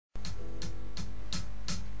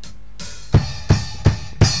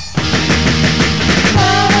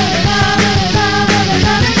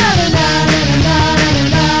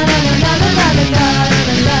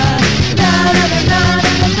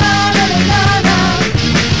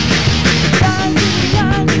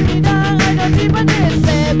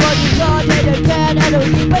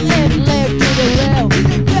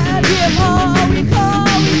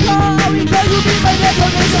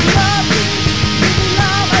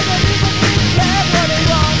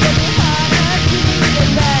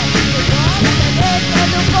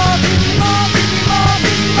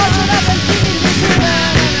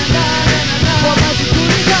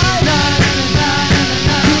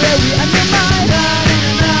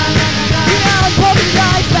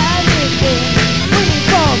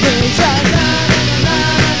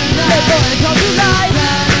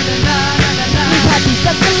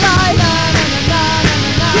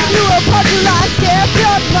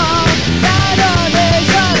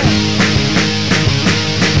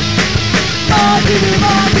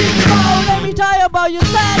for you,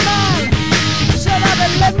 Sandman. Shut up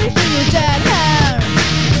and let me see your dead hair.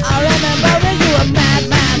 I remember when you were a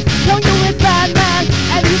madman, don't you with Batman,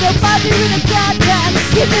 and you don't fight me with a cat can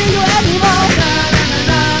give me you anymore.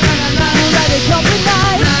 You let it come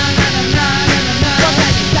tonight, but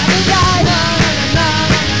like you gotta die.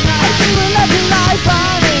 And you will let your life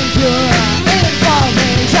on into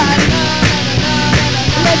information.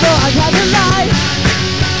 Let go, I got to lie.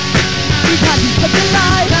 Because you took a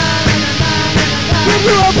lie. Give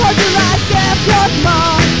you a puzzle like get your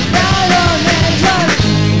mom.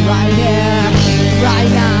 Right here, right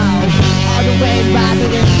now, all the way back to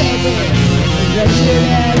the city. The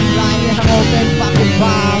children, right here, I'm open fucking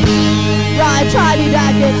bomb. Right, try to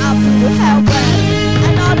get up to help.